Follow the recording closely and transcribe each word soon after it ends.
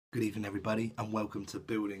Good evening, everybody, and welcome to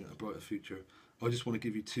Building a Brighter Future. I just want to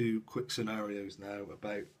give you two quick scenarios now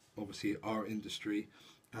about obviously our industry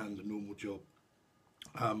and a normal job.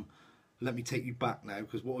 Let me take you back now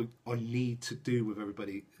because what I need to do with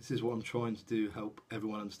everybody, this is what I'm trying to do, help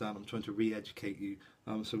everyone understand. I'm trying to re-educate you.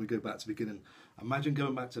 So we go back to the beginning. Imagine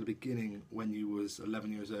going back to the beginning when you was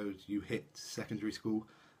 11 years old, you hit secondary school.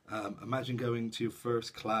 Imagine going to your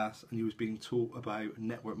first class and you was being taught about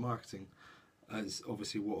network marketing. As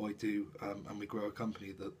obviously what I do, and we grow a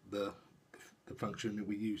company, the function that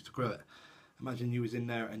we use to grow it. Imagine you was in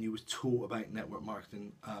there and you was taught about network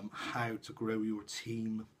marketing, how to grow your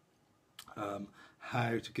team,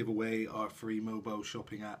 how to give away our free mobile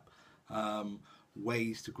shopping app,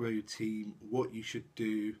 ways to grow your team, what you should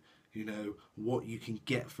do, what you can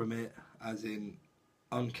get from it, as in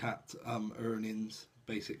uncapped earnings,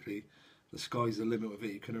 basically. The sky's the limit with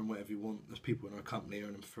it. You can earn whatever you want. There's people in our company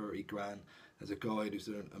earning 30 grand. There's a guy who's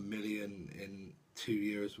earned $1 million in 2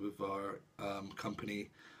 years with our company.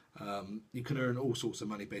 You can earn all sorts of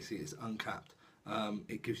money. Basically, it's uncapped.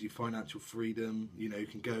 It gives you financial freedom. You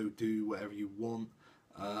can go do whatever you want.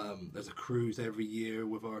 There's a cruise every year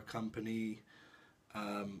with our company.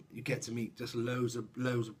 You get to meet just loads of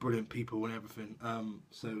brilliant people and everything.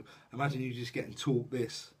 So imagine you just getting taught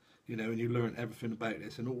this. And you learn everything about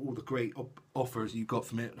this and all the great offers you got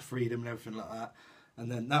from it, the freedom and everything like that. And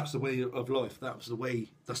then that's the way of life. That's the way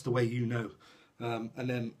And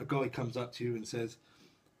then a guy comes up to you and says,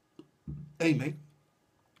 "Hey mate,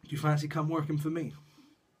 do you fancy come working for me?"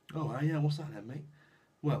 "Oh yeah, what's that then, mate?"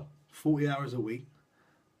 "Well, 40 hours a week.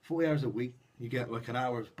 40 hours a week. You get like an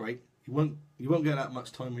hour's break. You won't get that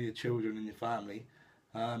much time with your children and your family.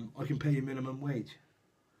 I can pay you minimum wage."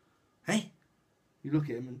 Hey, you look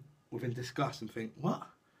at him and within disgust and think, "What?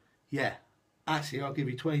 Yeah, actually I'll give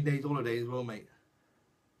you 20 days holiday as well, mate."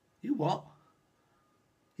 "You what?"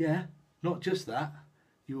 "Yeah, not just that.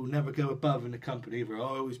 You will never go above in the company, but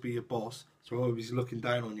I'll always be your boss, so I'll always be looking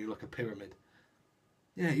down on you like a pyramid."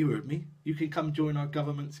 "Yeah, you heard me. You can come join our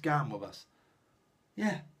government scam with us."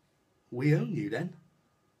 "Yeah, we own you then."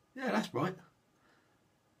 "Yeah, that's right.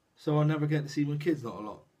 So I'll never get to see my kids not a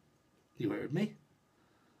lot." "You heard me.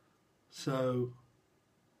 So,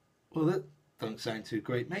 well, that don't sound too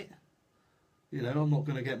great, mate. I'm not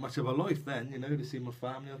going to get much of a life then, to see my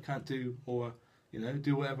family. I can't do, or,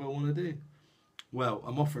 do whatever I want to do." "Well,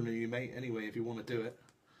 I'm offering you, mate, anyway, if you want to do it."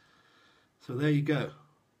 So there you go.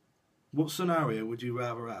 What scenario would you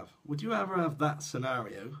rather have? Would you rather have that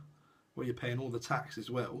scenario where you're paying all the tax as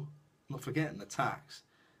well, not forgetting the tax,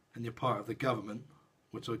 and you're part of the government,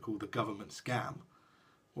 which I call the government scam,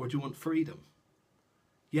 or do you want freedom?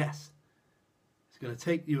 Yes, it's going to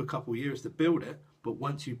take you a couple of years to build it, but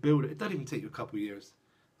once you build it, it doesn't even take you a couple of years.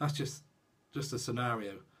 That's just a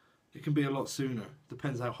scenario. It can be a lot sooner.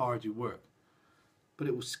 Depends how hard you work. But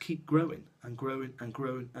it will keep growing and growing and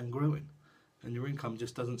growing and growing. And your income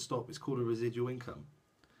just doesn't stop. It's called a residual income.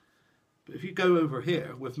 But if you go over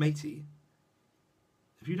here with matey,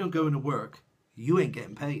 if you don't go into work, you ain't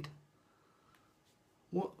getting paid.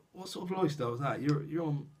 What sort of lifestyle is that? You're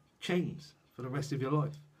on chains for the rest of your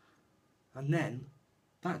life. And then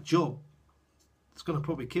that job, it's going to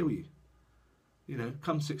probably kill you.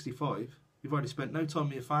 Come 65, you've already spent no time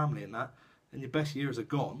with your family and that, and your best years are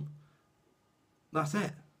gone. That's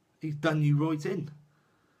it. He's done you right in.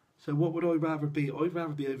 So what would I rather be? I'd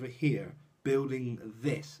rather be over here building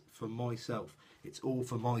this for myself. It's all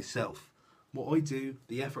for myself. What I do,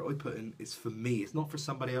 the effort I put in, is for me. It's not for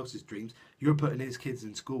somebody else's dreams. You're putting his kids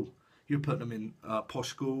in school. You're putting them in posh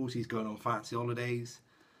schools. He's going on fancy holidays.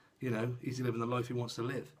 He's living the life he wants to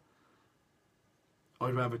live.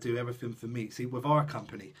 I'd rather do everything for me. See, with our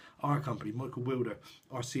company, Michael Wilder,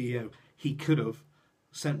 our CEO, he could have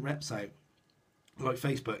sent reps out like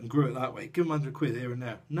Facebook and grew it that way. Give him 100 quid here and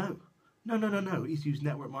there. No. He's used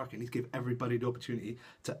network marketing. He's given everybody the opportunity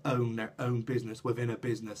to own their own business within a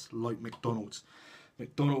business like McDonald's.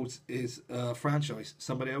 McDonald's is a franchise.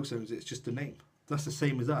 Somebody else owns it. It's just a name. That's the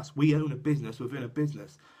same as us. We own a business within a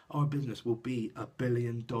business. Our business will be a $1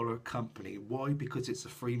 billion company. Why? Because it's a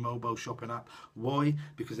free mobile shopping app. Why?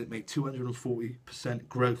 Because it made 240%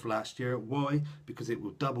 growth last year. Why? Because it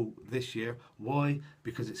will double this year. Why?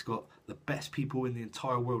 Because it's got the best people in the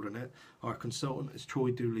entire world in it. Our consultant is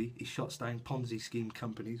Troy Dooley. He shuts down Ponzi scheme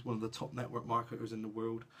companies, one of the top network marketers in the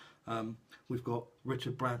world. We've got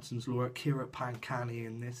Richard Branson's lawyer, Kira Pankani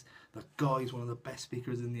in this. The guy's one of the best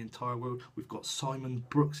speakers in the entire world. We've got Simon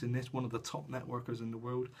Brooks in this, one of the top networkers in the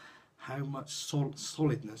world. How much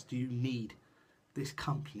solidness do you need? This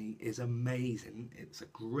company is amazing. It's a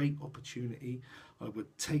great opportunity. I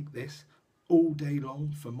would take this all day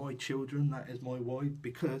long for my children, that is my wife,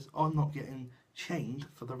 because I'm not getting chained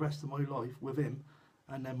for the rest of my life with him,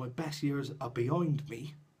 and then my best years are behind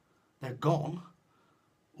me, they're gone,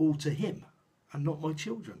 all to him and not my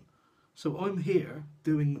children. So I'm here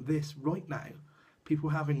doing this right now, people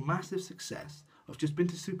having massive success. I've just been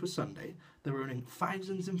to Super Sunday, they're earning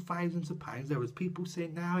thousands and thousands of pounds. There was people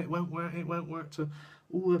saying, no, it won't work, to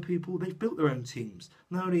all the people, they've built their own teams.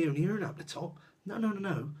 No, they only earn at the top.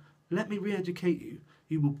 No. Let me re-educate you.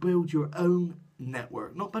 You will build your own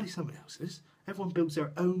network, not buddy somebody else's. Everyone builds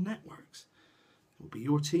their own networks. It will be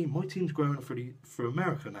your team. My team's growing for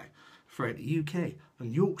America now, for the UK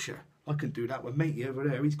and Yorkshire. I can do that with matey over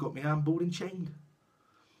there. He's got me handballed and chained.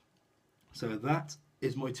 So that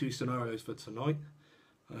is my 2 scenarios for tonight.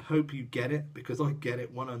 I hope you get it, because I get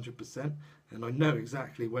it 100%, and I know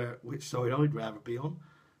exactly which side I'd rather be on,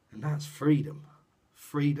 and that's freedom.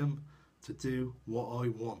 Freedom to do what I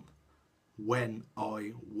want, when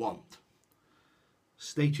I want.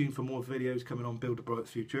 Stay tuned for more videos coming on Build a Bright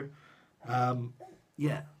Future.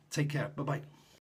 Yeah, take care. Bye-bye.